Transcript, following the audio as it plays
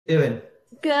Doing?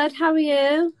 Good, how are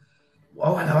you?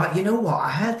 Oh, hello. You know what?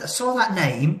 I saw that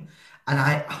name, and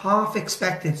I half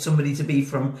expected somebody to be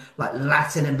from like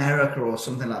Latin America or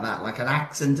something like that, like an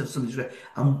accent of some sort.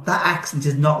 And that accent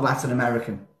is not Latin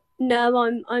American. No,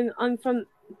 I'm from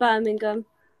Birmingham.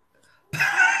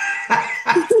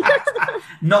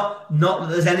 Not that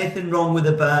there's anything wrong with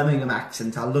a Birmingham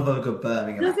accent. I love a good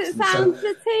Birmingham Does it accent. So sound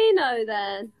Latino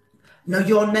then? no,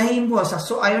 your name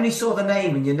was. I only saw the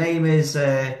name, and your name is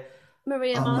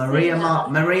Maria Maria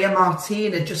Martina.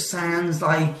 Martin. It just sounds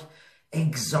like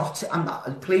exotic. I'm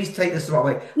not. Please take this the right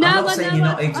way. I'm No, not I saying know you're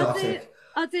what not I do. exotic.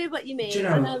 I do what you Do you mean.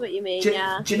 I know? know what you mean.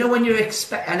 Yeah. Do you know when you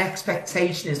expect an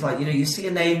expectation is like, you see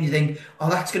a name, you think, oh,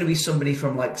 that's going to be somebody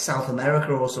from like South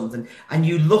America or something, and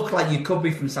you look like you could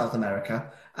be from South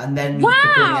America, and then the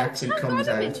bloody Wow! accent Hang comes on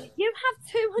a out. minute. You have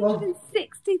Well,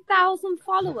 260,000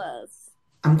 followers.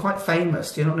 I'm quite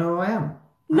famous. Do you not know who I am?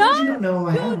 No, How do you not know who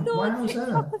I you're am? your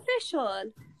TikTok Wowzer.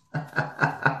 official.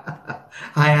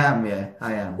 I am, yeah,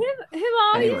 I am. Who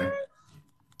are Anyway. you?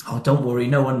 Oh, don't worry,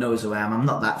 no one knows who I am. I'm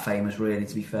not that famous, really,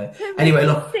 to be fair. Anyway,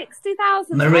 look,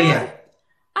 260,000. Maria,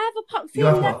 I have you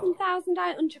approximately have what?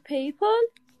 11,800 people.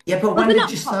 Yeah, but Well, when they're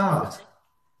did you not popular. start?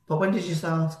 But when did you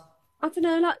start? I don't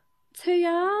know, like 2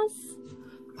 years.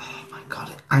 Oh my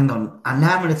God, hang on. And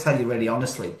now I'm going to tell you really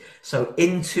honestly. So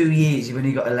in 2 years, you've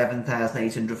only got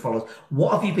 11,800 followers.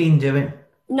 What have you been doing?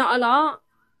 Not a lot.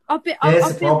 There's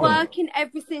the I've been problem. working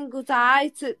every single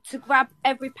day to grab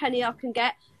every penny I can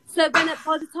get. So by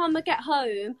the time I get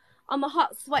home, I'm a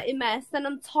hot, sweaty mess. Then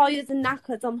I'm tired and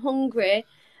knackered. I'm hungry,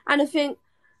 and I think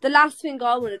the last thing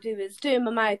I want to do is do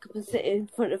my makeup and sit in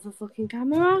front of a fucking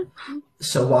camera.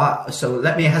 So why? So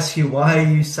let me ask you, why are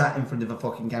you sat in front of a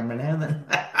fucking camera now then?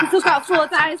 Because I've got 4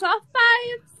 days off,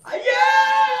 babes.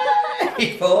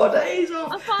 Yay! 4 days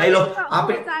off. I Hey, finally look, got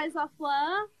 4 days off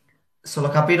work.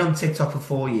 I've been on TikTok for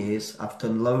 4 years. I've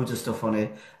done loads of stuff on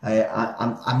it.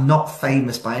 I'm not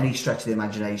famous by any stretch of the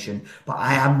imagination, but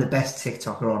I am the best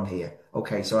TikToker on here.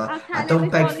 Okay, so I Okay, let me don't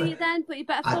beg follow for. you then, but you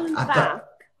better I, follow me I don't. back.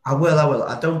 I will.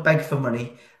 I don't beg for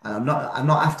money. And I'm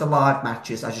not after live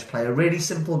matches. I just play a really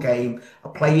simple game. I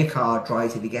play your card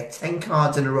right. If you get 10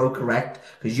 cards in a row correct,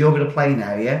 because you're going to play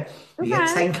now, yeah? If you get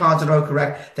Okay. 10 cards in a row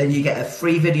correct, then you get a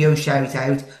free video shout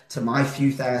out to my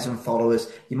few thousand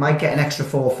followers. You might get an extra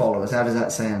 4 followers. How does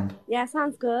that sound? Yeah,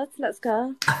 sounds good. Let's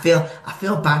go. I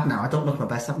feel bad now. I don't look my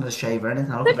best. I haven't had a shave or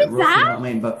anything. I look a Look bit at rough, you know that. what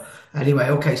I mean? But anyway,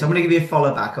 okay. So I'm going to give you a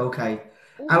follow back. Okay.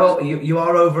 How old, you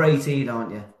are over 18,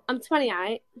 aren't you? I'm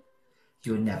 28.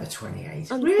 You were never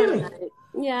 28. I'm Really? 28.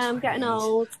 Yeah, I'm getting 28.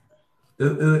 old.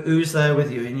 Who's there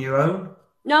with you? In your own?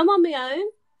 No, I'm on my own.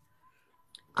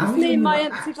 How Just are you me on and your my own?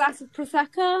 empty glass of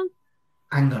Prosecco.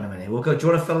 Hang on a minute. We'll go. Do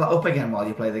you want to fill that up again while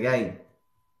you play the game?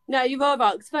 No, you're all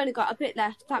right, because I've only got a bit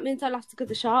left. That means I'll have to go to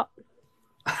the shop.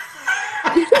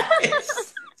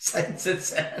 It's 10 to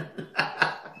 10.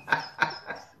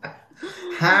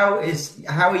 How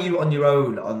are you on your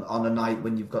own on a night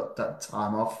when you've got that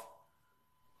time off?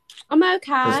 I'm There's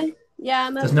okay. Yeah,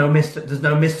 I'm okay. there's no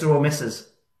Mr. or Mrs.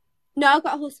 No, I've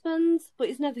got a husband, but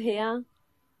he's never here.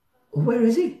 Where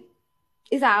is he?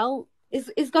 He's out.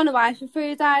 He's gone away for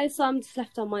 3 days, so I'm just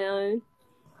left on my own.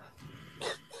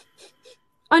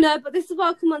 I know, but this is why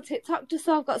I come on TikTok, just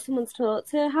so I've got someone to talk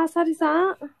to. How sad is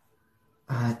that?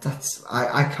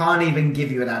 I can't even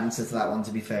give you an answer to that one,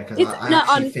 to be fair, because It's I no,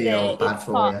 actually honestly, feel bad it's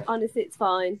for fine. you. Honestly, it's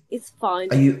fine. It's fine.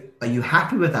 Are you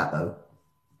happy with that though?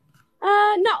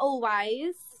 Not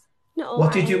always. Not always.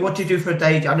 What do you do for a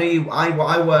day job? I know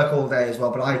I work all day as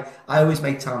well, but I always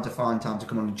make time to find time to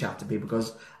come on and chat to people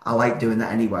because I like doing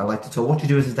that anyway. I like to talk. What do you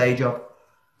do as a day job?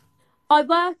 I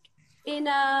work in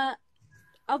a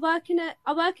I work in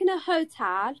a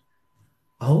hotel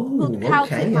Oh, called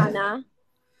Celtic okay, yeah. Manor.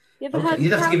 You ever Okay, heard of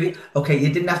you'd have to give Celtic? it. Okay,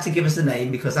 you didn't have to give us the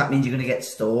name because that means you're going to get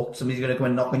stalked. Somebody's going to come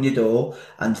and knock on your door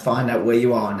and find out where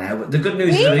you are now. But the good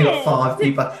news is I've only got Really? five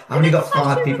people. I've Let me only got just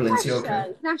ask five you a people in, so you're okay.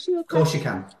 question. Can I ask you a Of course you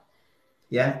question? can.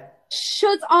 Yeah.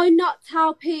 Should I not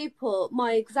tell people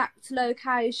my exact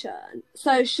location?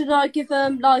 So should I give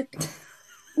them like?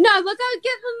 No, I don't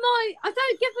give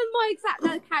them my exact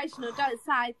location. I don't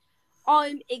say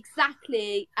I'm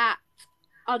exactly at,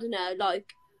 I don't know,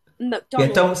 like Yeah,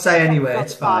 McDonald's. don't say anywhere.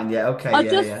 It's Spotify. fine. Yeah, okay, I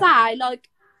yeah, just yeah. say like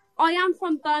I am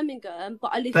from Birmingham,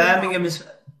 but I live in Wales. Birmingham's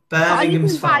But I live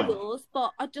Birmingham's in fine. Wales,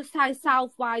 but I just say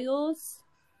South Wales.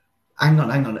 Hang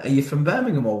on. Are you from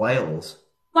Birmingham or Wales?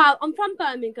 Well, I'm from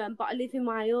Birmingham, but I live in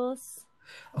Wales.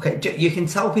 Okay, you can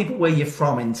tell people where you're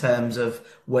from in terms of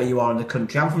where you are in the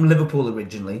country. I'm from Liverpool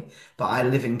originally, but I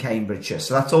live in Cambridgeshire.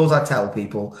 So that's all I tell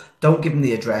people. Don't give them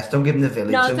the address. Don't give them the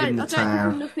No, village. Don't give them I the don't give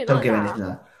them town. nothing Don't like give that. anything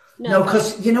like that. No, No, go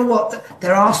because you know what?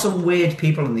 There are some weird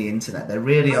people on the internet. There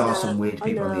really on. are some weird I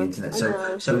people on the know, internet. I So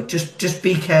know. so just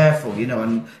be careful, you know.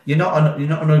 And you're not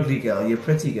an ugly girl. You're a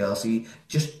pretty girl. So you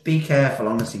just be careful.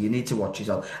 Honestly, you need to watch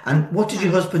yourself. And what does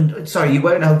your Okay. husband? Sorry, you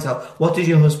work in a hotel. What does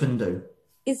your husband do?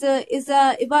 He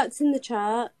works in the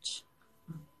church.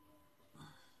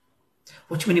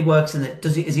 What do you mean he works in the?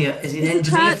 Does he? Is he? He's a Does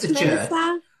he have church the church?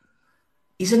 minister.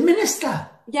 He's a minister.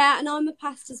 Yeah, and I'm a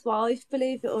pastor's wife,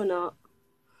 believe it or not.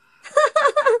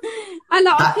 A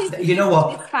lot of people That you know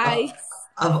think what? it's face.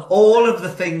 Of all of the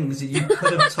things that you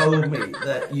could have told me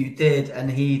that you did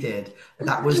and he did,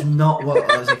 that was not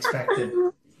what I was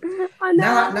expecting. I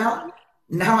Now, know.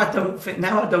 now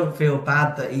I don't feel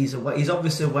bad that he's away. He's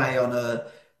obviously away on a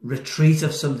retreat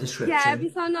of some Yeah, description.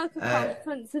 he's on like a Uh,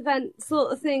 conference event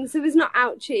sort of thing, so he's not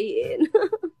out cheating.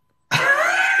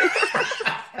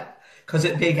 because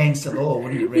it'd be against the law,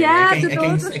 wouldn't it? Really, Yeah, the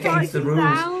Lord will against strike the him rules.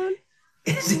 down.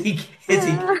 Is he?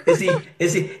 Yeah.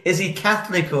 Is he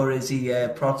Catholic or is he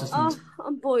Protestant? Oh,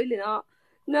 I'm boiling up.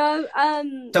 No,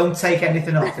 Don't take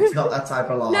anything off. It's not that type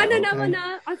of no, lie, no, no, okay?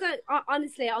 no. I don't.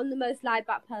 Honestly, I'm the most laid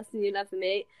back person you'll ever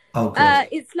meet. Oh, good.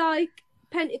 It's like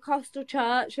Pentecostal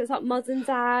church. It's like modern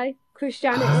day Oh,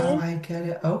 Christianity. I get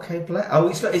it. Okay, oh,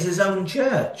 it's his own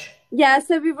church. Yeah,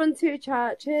 so we run two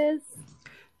churches.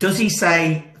 Does he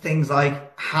say things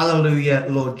like "Hallelujah,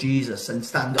 Lord Jesus" and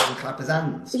stand up and clap his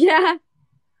hands? Yeah.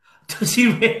 Does he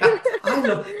really? I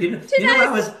love Do you you know know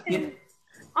I was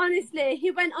honestly,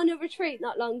 he went on a retreat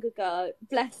not long ago,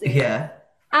 bless him. yeah.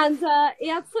 And he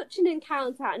had such an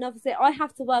encounter, and obviously I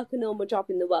have to work a normal job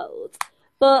in the world.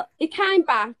 But he came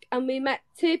back and we met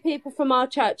two people from our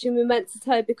church and we went to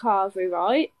Toby Carvery,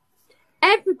 right?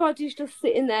 Everybody's just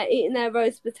sitting there eating their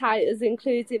roast potatoes,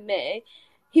 including me.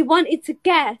 He wanted to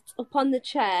get up on the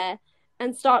chair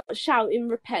and start shouting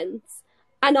repent.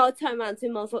 And I turned around to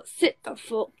him, I was like, sit the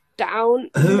fuck down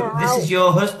Who? This now. is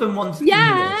your husband wanted to do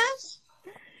Yeah. this.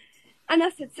 And I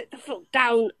said, sit the fuck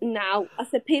down now. I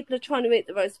said, people are trying to eat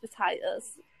the roast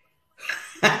potatoes.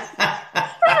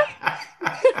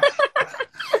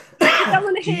 I don't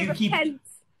want to Do hear you keep? repent.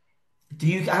 Do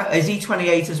you? Is he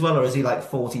 28 as well, or is he like No,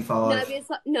 45? it's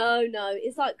like, no,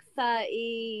 it's like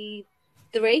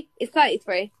 33. It's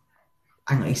 33.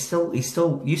 Hang on, he's still.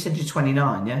 You said you're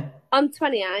 29, yeah? I'm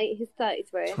 28, he's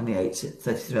 33. 28,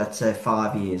 33. That's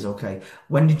 5 years. Okay.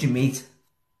 When did you meet?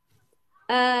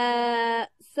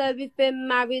 So we've been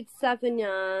married 7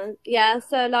 years. Yeah,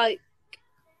 so like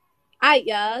 8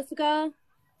 years ago.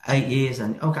 8 years,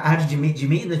 and okay. How did you meet? Did you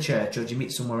meet in the church, or did you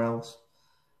meet somewhere else?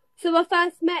 So I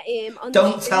first met him on the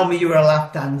Don't tell me street. you were a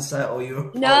lap dancer or you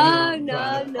were. No, or you were no,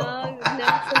 running. no, I've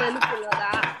never done anything like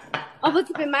that. I would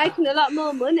have been making a lot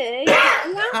more money.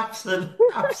 Yeah. Absolutely,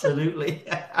 absolutely.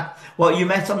 Well, you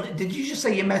met on. Did you just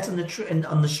say you met on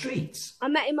on the streets? I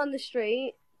met him on the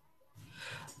street.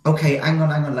 Okay, hang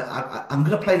on. I'm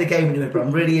going to play the game in a minute, but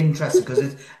I'm really interested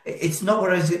because it's not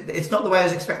what it's not the way I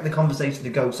was expecting the conversation to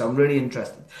go. So I'm really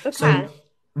interested. Okay. So,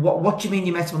 what do you mean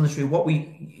you met him on the street?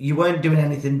 You weren't doing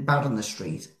anything bad on the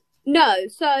street? No,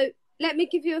 so let me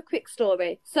give you a quick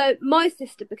story. So my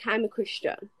sister became a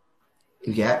Christian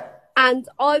Yeah. and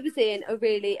I was in a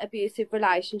really abusive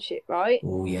relationship, right?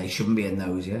 Oh yeah, you shouldn't be in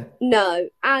those. Yeah. No.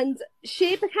 And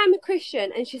she became a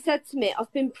Christian and she said to me,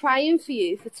 I've been praying for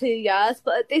you for 2 years,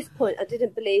 but at this point I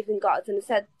didn't believe in God and I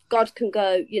said, God can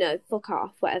go, fuck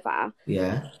off, whatever.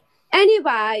 Yeah.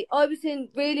 Anyway, I was in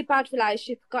really bad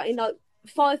relationship, got in like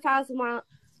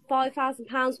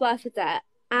 £5,000 worth of debt,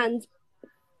 and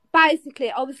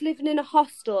basically I was living in a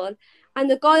hostel and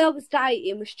the guy I was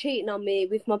dating was cheating on me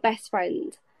with my best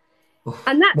friend. Oof.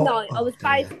 And that What? night I Oh was dear.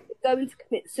 basically going to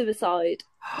commit suicide.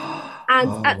 And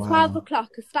Oh at 12 wow.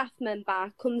 o'clock a staff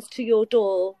member comes to your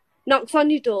door, knocks on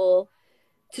your door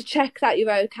to check that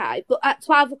you're okay. But at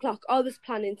 12 o'clock I was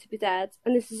planning to be dead,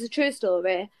 and this is a true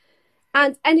story.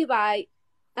 And anyway,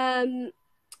 I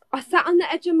sat on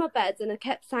the edge of my bed and I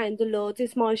kept saying, the Lord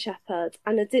is my shepherd,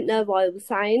 and I didn't know why I was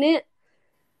saying it.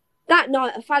 That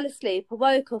night I fell asleep, I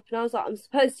woke up and I was like, I'm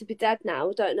supposed to be dead now,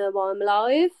 I don't know why I'm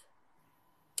alive.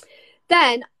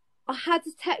 Then I had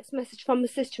a text message from my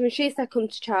sister and she said, come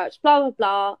to church, blah, blah,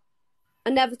 blah. I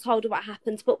never told her what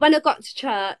happened, but when I got to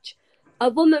church, a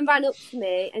woman ran up to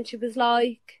me and she was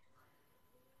like,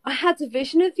 I had a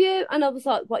vision of you. And I was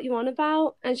like, what you on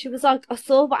about? And she was like, I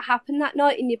saw what happened that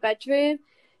night in your bedroom.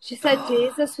 She said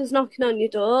Jesus was knocking on your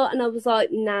door. And I was like,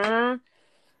 nah.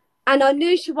 And I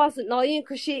knew she wasn't lying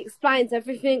because she explains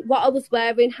everything, what I was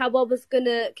wearing, how I was going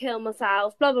to kill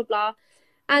myself, blah, blah, blah.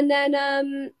 And then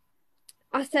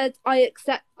I said, I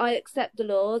accept the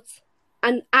Lord.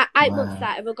 And 8 months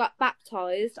Wow. later, I got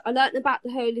baptised. I learnt about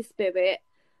the Holy Spirit.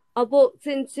 I walked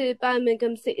into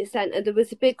Birmingham City Centre. There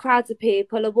was a big crowd of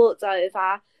people. I walked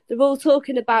over. They're all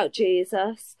talking about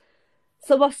Jesus.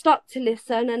 So I stopped to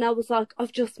listen and I was like,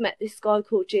 I've just met this guy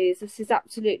called Jesus. He's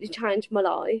absolutely changed my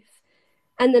life.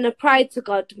 And then I prayed to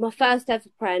God, my first ever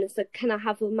prayer, and I said, can I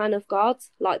have a man of God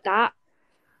like that?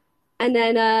 And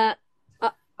then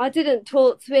I didn't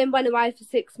talk to him, went away for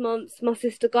 6 months. My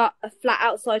sister got a flat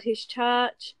outside his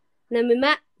church. And then we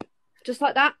met, just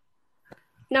like that.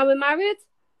 Now we're married.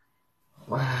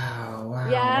 Wow, wow,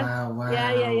 Yeah, wow, wow,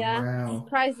 yeah. wow.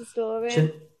 Crazy story.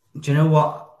 Do you know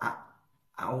what?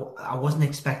 I wasn't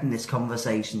expecting this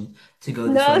conversation to go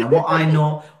this way. No. And what I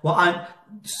know,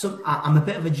 I'm a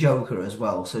bit of a joker as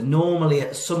well. So normally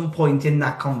at some point in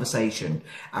that conversation,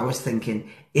 I was thinking,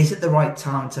 is it the right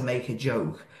time to make a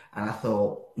joke? And I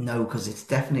thought, no, because it's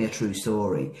definitely a true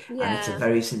story, and it's a Yeah,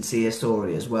 very sincere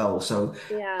story as well. So,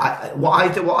 yeah. what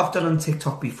I've done on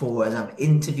TikTok before is I've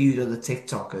interviewed other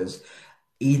TikTokers,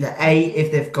 either A,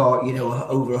 if they've got,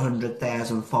 over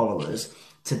 100,000 followers,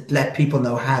 to let people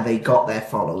know how they got their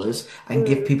followers and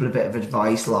give Mm, people a bit of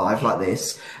advice live like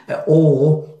this,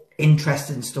 or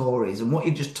interesting stories. And what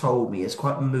you just told me is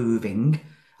quite moving.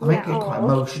 I might yeah. get quite Oh,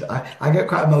 emotional. I get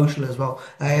quite emotional as well.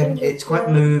 oh, It's quite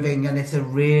lovely. moving and it's a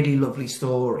really lovely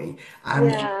story.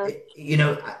 And,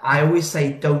 Yeah. I always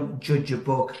say don't judge a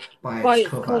book by By its its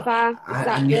cover. cover,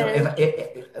 And if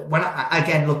exactly. when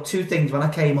again, look, two things. When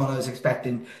I came on, I was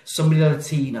expecting somebody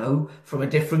Latino from a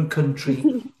different country,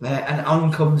 and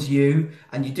on comes you,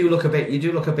 and you do look a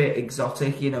bit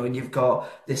exotic, and you've got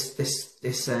this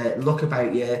look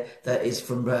about you that is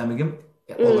from Birmingham,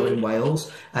 although in Mm,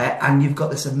 Wales, and you've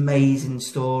got this amazing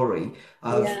story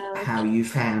of yeah. how you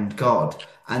found God,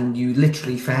 and you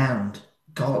literally found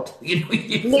God. You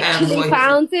found Literally what,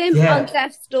 found him on yeah.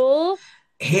 death's door.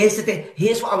 Here's the thing.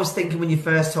 Here's what I was thinking when you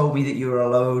first told me that you were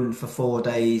alone for 4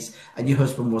 days and your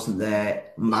husband wasn't there.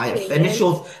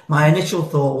 Screaming. My initial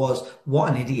thought was, what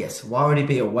an idiot! Why would he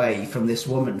be away from this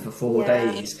woman for four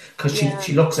Yeah, days? Because yeah.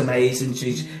 she looks amazing.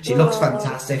 She looks Oh,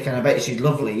 fantastic, and I bet she's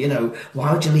lovely.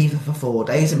 Why would you leave her for 4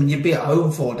 days? I mean, you'd be at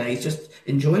home 4 days, just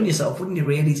enjoying yourself, wouldn't you?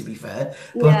 Really, to be fair.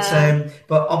 yeah.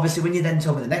 But obviously, when you then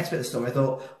told me the next bit of the story, I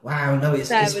thought, wow, no, his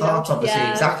Fair enough. heart's obviously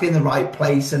Yeah. exactly in the right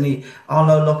place, and he. Oh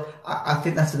no, look, I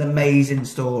think that's an amazing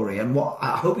story, and what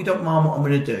I hope you don't mind what I'm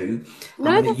going to do.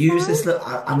 No, that's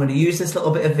fine. I'm going to use this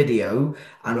little bit of video,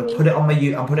 and I'll Mm. put it on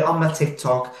I'll put it on my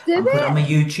TikTok, Do and put it on it. my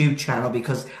YouTube channel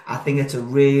because I think it's a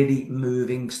really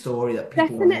moving story that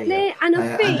people want to hear. Definitely. And I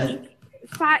And think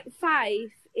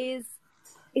faith is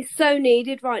so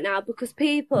needed right now because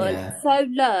people are yeah, so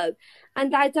low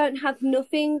and they don't have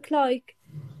nothing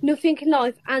in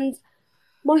life. And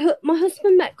my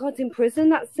husband met God in prison.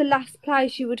 That's the last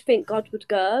place you would think God would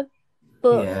go.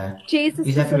 But yeah, Jesus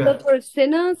he's was a everywhere. lover of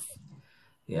sinners.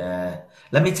 Yeah.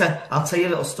 I'll tell you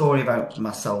a little story about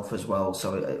myself as well.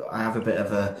 So I have a bit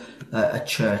of a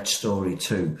church story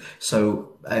too.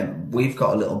 So we've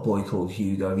got a little boy called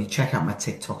Hugo. If you check out my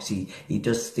TikToks, he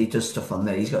does stuff on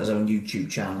there. He's got his own YouTube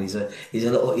channel. He's a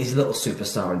little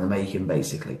superstar in the making,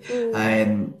 basically.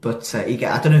 Mm, But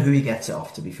I don't know who he gets it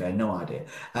off. To be fair, no idea.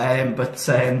 But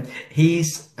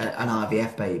he's an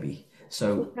IVF baby.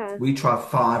 So okay. we tried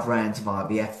 5 rounds of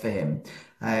IVF for him.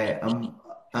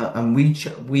 And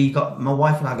we got my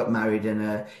wife and I got married in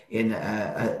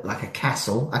a like a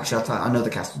castle. Actually, I know the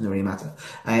castle doesn't really matter.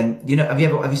 Have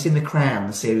you seen The Crown,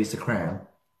 the series The Crown?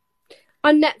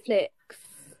 On Netflix.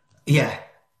 Yeah.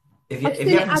 If you I've if you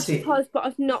seen it haven't seen, advertised, but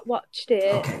I've not watched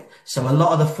it. okay, so a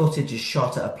lot of the footage is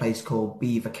shot at a place called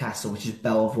Belvoir Castle, which is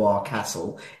Belvoir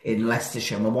Castle in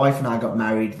Leicestershire. My wife and I got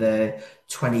married there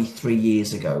 23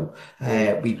 years ago,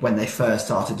 Mm, when they first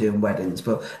started doing weddings.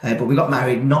 But we got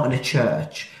married not in a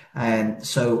church.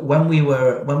 So when we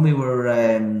were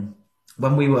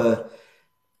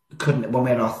couldn't when we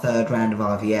had our third round of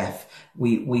IVF,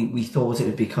 we thought it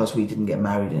was because we didn't get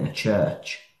married in a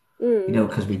church. mm.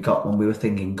 Because when we were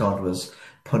thinking God was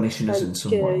punishing us in Thank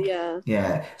some you, way. yeah.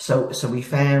 Yeah. So we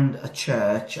found a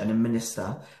church and a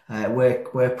minister.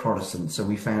 We're Protestant, so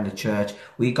we found a church.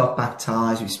 We got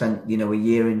baptized. We spent, a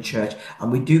year in church,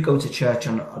 and we do go to church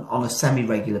on a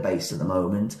semi-regular basis at the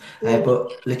moment. Mm.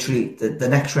 But literally, the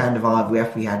next round of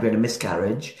IVF we had a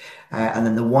miscarriage, and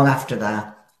then the one after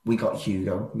that we got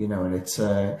Hugo. And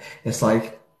it's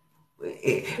like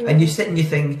and Mm. you sit and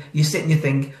you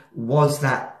think, was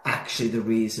that actually the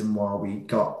reason why we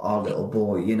got our little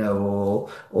boy,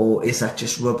 or is that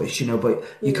just rubbish, but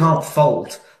you Mm. can't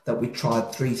fault that we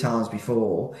tried 3 times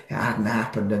before, it hadn't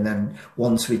happened. And then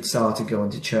once we'd started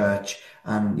going to church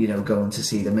and, you know, going to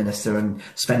see the minister and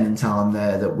spending time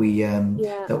there, that we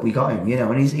got him, you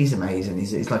know, and he's amazing.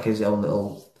 He's like his own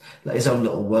little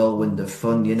whirlwind of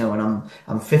fun, you know. And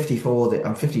I'm 54.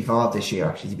 I'm 55 this year,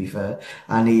 actually, to be fair.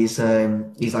 And he's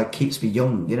like keeps me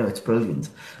young, you know. It's brilliant.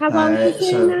 How old is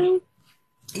he now?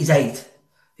 He's 8.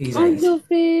 He's I 8. love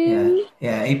him.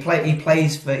 Yeah. He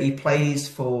plays for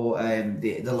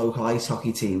the local ice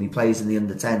hockey team. He plays in the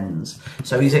under-10s.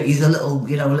 So he's a little,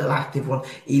 you know, little active one.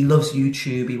 He loves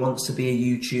YouTube. He wants to be a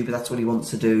YouTuber. That's what he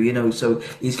wants to do, you know. So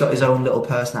he's got his own little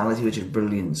personality, which is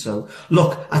brilliant. So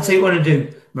look, I tell you what to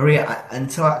do, Maria,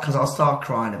 because I'll start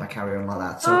crying if I carry on like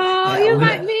that. So you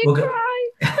make me cry.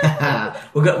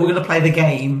 we're gonna play the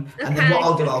game, and then what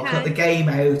I'll do, I'll cut the game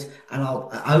out, and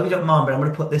I hope you don't mind, but I'm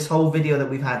gonna put this whole video that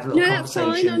we've had, a little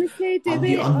conversation, on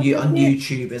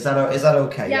YouTube. Is that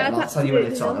okay? Yeah, and I'll tell you when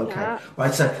it's on. Okay.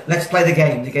 Right. So let's play the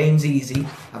game. The game's easy.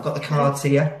 I've got the cards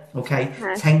here. Okay.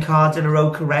 10 cards in a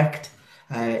row correct.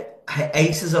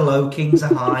 Aces are low, kings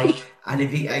are high, and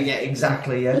if you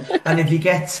and if you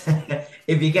get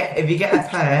a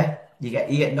pair, you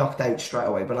get knocked out straight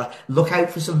away. But look out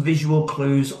for some visual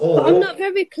clues, or I'm not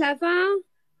very clever.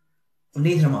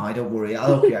 Neither am I. Don't worry, I'll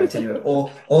help you out anyway.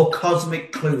 Or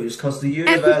cosmic clues, because the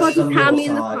universe is on your tell me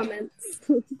in the side. comments.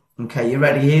 Okay, you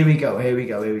ready? Here we go.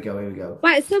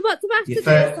 Wait, so what do I have to do?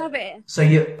 Sorry. So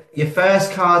your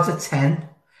first cards are 10.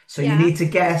 So you need to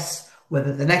guess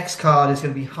whether the next card is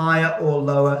going to be higher or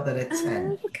lower than a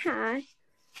 10. Okay.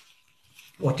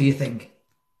 What do you think?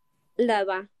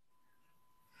 Lower.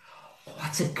 Oh,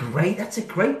 that's a great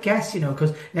guess, you know,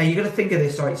 because now you're going to think of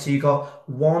this, right? So you got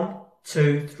 1,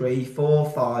 2, 3,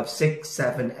 4, 5, 6,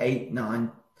 7, 8,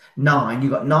 9. 9.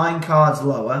 You've got 9 cards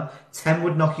lower. 10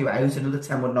 would knock you out. Another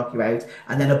 10 would knock you out.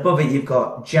 And then above it, you've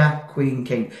got Jack, Queen,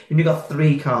 King. And you've got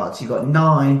 3 cards. You've got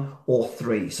 9 or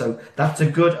 3. So that's a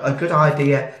good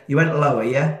idea. You went lower,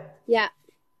 yeah? Yeah.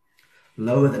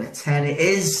 Lower than a 10. It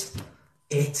is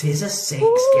a 6.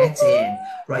 Get in.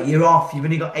 Right, you're off. You've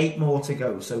only got 8 more to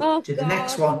go. So the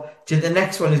next one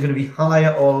is going to be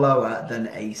higher or lower than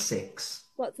a 6.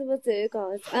 What do I do,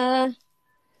 guys?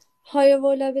 Higher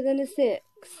or lower than a 6?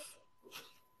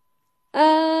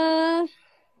 I'm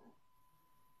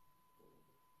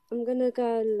gonna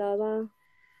go lower.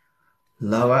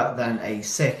 Lower than a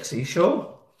 6. Are you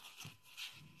sure?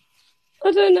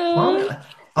 I don't know.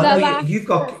 I know you've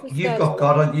got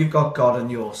God on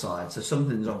your side, so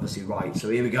something's obviously right. So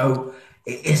here we go.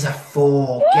 It is a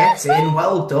 4. Get in.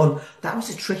 Well done. That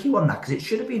was a tricky one, because it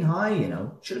should have been higher, you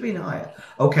know. Should have been higher.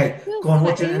 Okay, go on.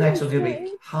 What do you think the next one's going to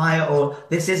be? Higher or...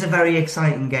 This is a very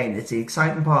exciting game. It's the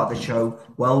exciting part of the show.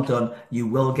 Well done. You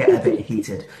will get a bit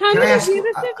heated. How many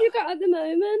viewers have you got at the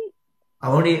moment?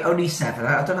 I'm only 7.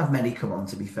 I don't have many come on,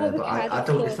 to be fair, but I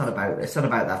don't... It's not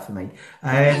about that for me.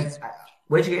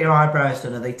 Where'd you get your eyebrows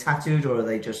done? Are they tattooed or are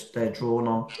they just drawn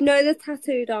on? No, they're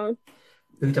tattooed on.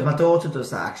 My daughter does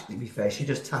that, actually, to be fair. She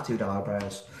just tattooed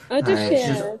eyebrows. Oh, does she? She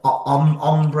just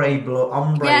ombre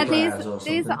brows or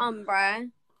something. These are ombre.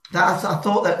 I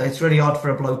thought that it's really odd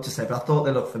for a bloke to say, but I thought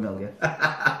they looked familiar.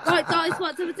 Right, guys,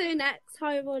 what do we do next?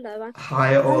 Higher or lower?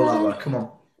 Higher or lower? Come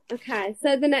on. Okay,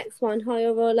 so the next one,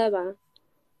 higher or lower?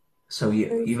 So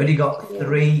you've only got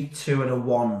 3, 2, and a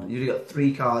 1. You've only got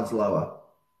 3 cards lower.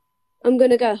 I'm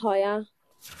gonna go higher.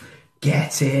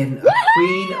 Get in.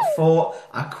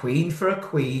 A queen for a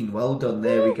queen. Well done.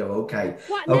 There we go. Okay.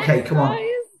 Okay, come on.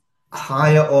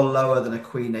 Higher or lower than a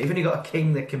queen? Now, you've only got a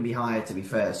king that can be higher, to be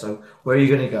fair. So where are you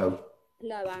going to go?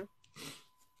 Lower.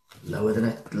 Lower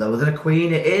than a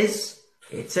queen. It is.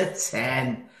 It's a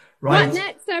 10. Right. What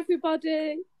next,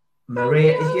 everybody?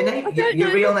 Maria, is your name?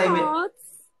 Your real name?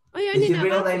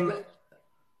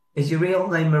 Is your real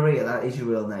name Maria? That is your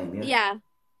real name, yeah. Yeah.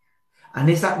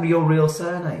 And is that your real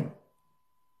surname?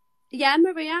 Yeah,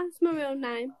 Maria. It's my real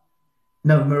name.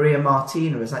 No, Maria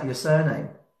Martina. Is that your surname?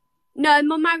 No,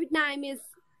 my married name is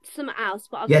something else.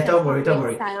 But don't worry.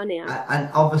 And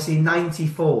obviously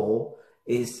 94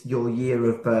 is your year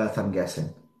of birth, I'm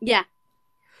guessing. Yeah.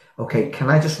 Okay, can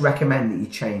I just recommend that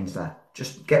you change that?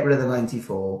 Just get rid of the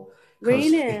 94.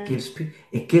 Really?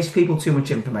 It gives people too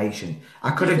much information. I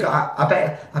bet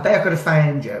I could have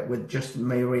found you with just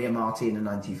Maria Martina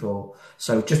 94.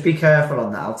 So just be careful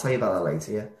on that. I'll tell you about that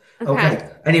later, yeah? Okay.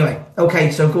 Anyway,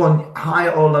 so go on, higher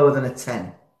or lower than a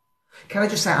 10? Can I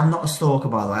just say I'm not a stalker,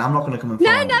 by the way. I'm not going to come and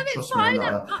find you. No, it's fine.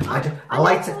 I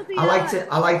like to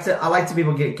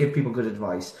give people good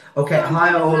advice. Okay,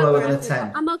 higher or lower than a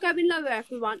 10? I'm not going lower,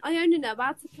 everyone. I only know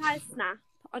how to play Snap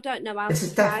I don't know how to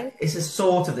play. It's a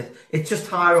sort of it. It's just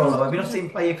higher or lower. Have you not seen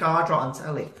Play Your Card Right on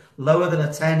telly? Lower than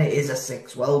a 10, it is a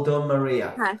 6. Well done,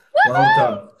 Maria. Okay. Well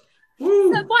done.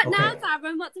 Woo. So what now, Okay.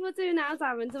 Darren? What do I do now,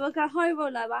 Darren? Do I go higher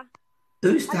or lower?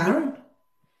 Who's Darren?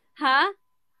 Huh?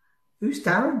 Who's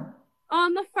Darren? Oh,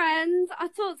 my friend. I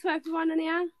talk to everyone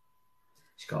anyhow.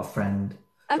 She's got a friend.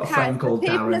 Got a Okay, friend called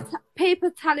Darren. people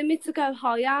are telling me to go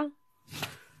higher.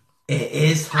 It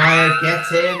is higher.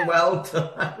 Get in. Well done.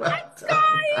 Well done.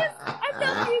 Guys, I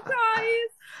love you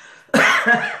guys.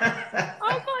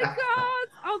 Oh my god,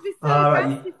 I'll be so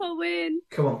gassed if I win.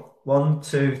 Come on. 1,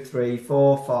 2, 3,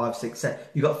 4, 5, 6, 7.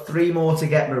 You got 3 more to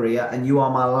get, Maria, and you are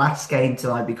my last game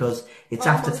tonight because it's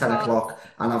after 10 o'clock,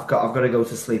 and I've got to go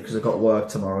to sleep because I've got work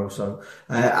tomorrow. So,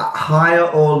 higher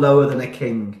or lower than a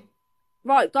king?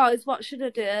 Right, guys, what should I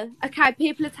do? Okay,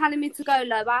 people are telling me to go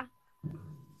lower.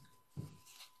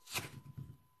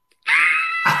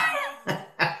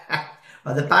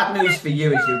 Well, the bad news for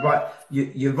you is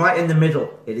you're right in the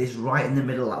middle. It is right in the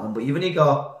middle, that one. But you've only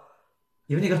got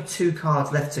 2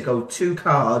 cards left to go. 2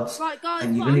 cards, right, guys,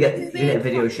 and you're gonna get a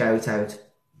video shout out.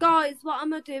 Guys, what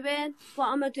am I doing?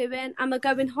 Am I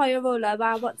going higher or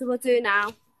lower? What do I do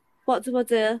now? What do I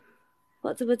do?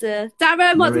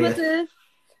 Darren, what do I do?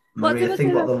 Maria,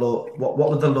 think what the Lord. What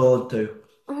would the Lord do?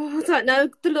 Oh, I don't know.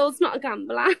 The Lord's not a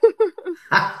gambler.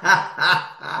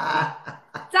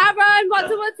 Darren, what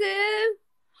do I do?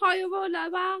 Higher or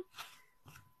lower?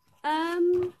 I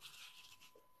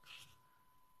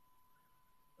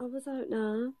don't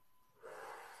know.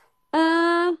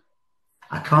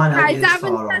 I can't help you this Darren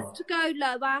far says on. to go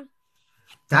lower.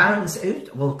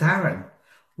 Darren.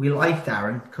 We like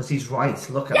Darren because he's right.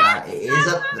 Look at that. It is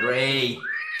a 3.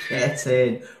 Get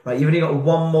in. Right, you've only got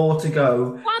 1 more to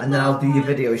go, and then I'll do your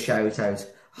video shout out.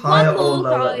 Higher or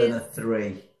lower than a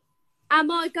 3? Am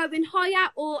I going higher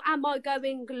or am I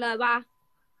going lower?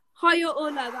 Higher or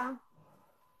lower?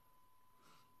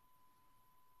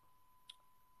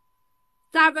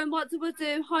 Darren, what do I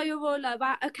do? Higher or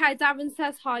lower? Okay, Darren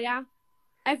says higher.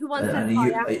 Everyone says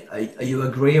higher. Are you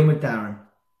agreeing with Darren?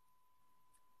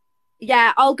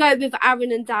 Yeah, I'll go with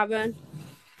Aaron and Darren.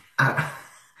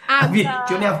 Do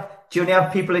you only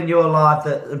have people in your life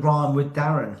that rhyme with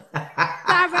Darren?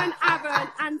 Darren, Aaron,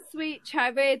 and Sweet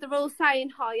Cherry, they're all saying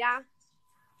higher.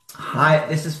 Hi,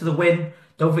 this is for the win.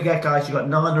 Don't forget, guys, you got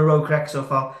 9 in a row correct so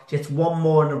far. Just 1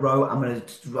 more in a row. I'm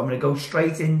gonna go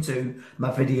straight into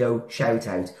my video shout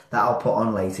out that I'll put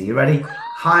on later. You ready?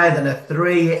 Higher than a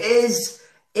 3 is.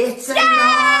 It's a 9.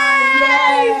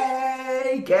 Yay!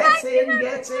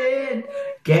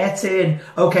 Get in.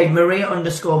 Okay, Maria _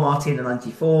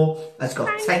 Martina94 has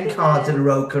got 10 cards in a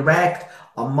row correct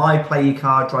on my Play Your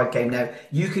Card Right game. Now,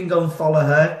 you can go and follow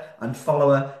her.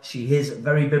 She is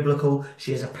very biblical.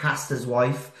 She is a pastor's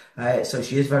wife, so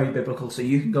she is very biblical. So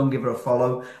you can go and give her a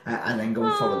follow, and then go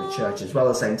and follow the church as well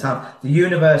at the same time. The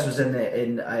universe was on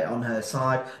her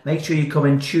side. Make sure you come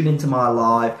and tune into my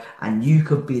live, and you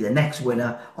could be the next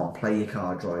winner on Play Your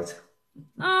Card Right.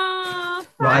 Oh,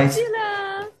 right.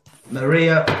 fabulous.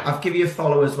 Maria, I'll give you a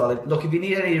follow as well. Look, if you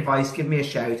need any advice, give me a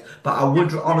shout. But I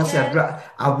would honestly,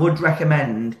 I would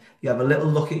recommend you have a little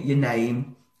look at your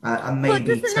name and maybe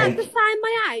but doesn't that define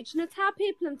my age? And I tell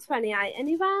people I'm 28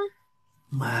 anyway.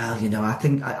 Well, you know, I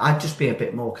think I'd just be a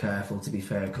bit more careful, to be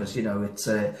fair, because you know it's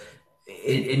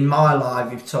in my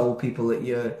life you've told people that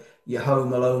you're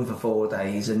home alone for 4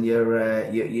 days, and you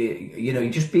know you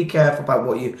just be careful about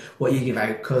what you give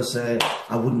out, because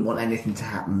I wouldn't want anything to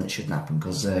happen that shouldn't happen,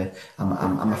 because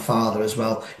I'm a father as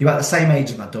well. You're about the same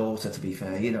age as my daughter, to be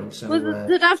fair, you know. So well,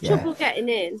 they'd have trouble getting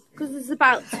in because there's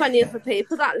about 20 other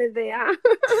people that live here.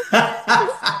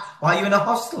 Why are you in a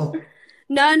hostel?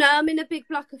 No, I'm in a big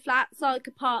block of flats, like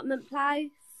apartment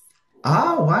place.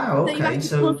 Oh wow, okay. So you have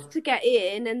to buzz to get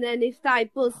in, and then if they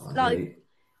buzz,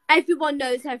 everyone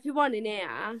knows everyone in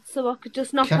here, so I could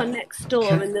just knock on next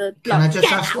door and the. Can I just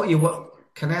ask what you're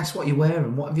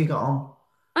wearing? What have you got on?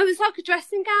 Oh, it's like a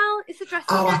dressing gown. It's a dressing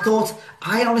gown.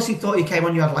 I honestly thought you came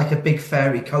on. You had like a big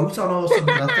fairy coat on or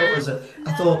something.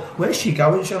 I thought, where's she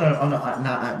going? She's out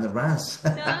in the Raz.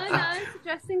 No, it's a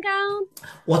dressing gown.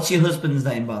 What's your husband's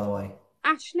name, by the way?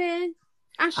 Ashley.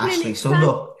 Ashley. So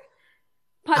look,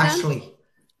 Pardon?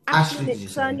 Ashley, did you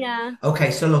say? Yeah. Okay,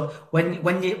 so look,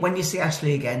 when you see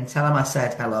Ashley again, tell him I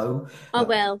said hello. I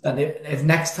will. And if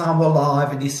next time we're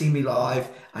live and you see me live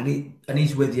and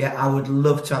he's with you, I would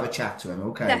love to have a chat to him.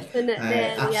 Okay. Definitely.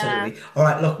 Absolutely. Yeah. All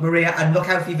right, look, Maria, and look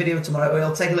out for your video tomorrow.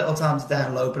 It'll take a little time to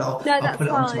download, but I'll put it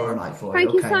on tomorrow night for you.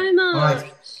 Thank you so much. All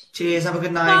right. Cheers. Have a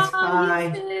good night.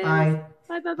 Bye.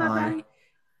 Bye. Bye.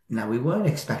 Now, we weren't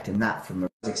expecting that from her.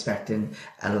 I was expecting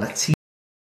a Latina.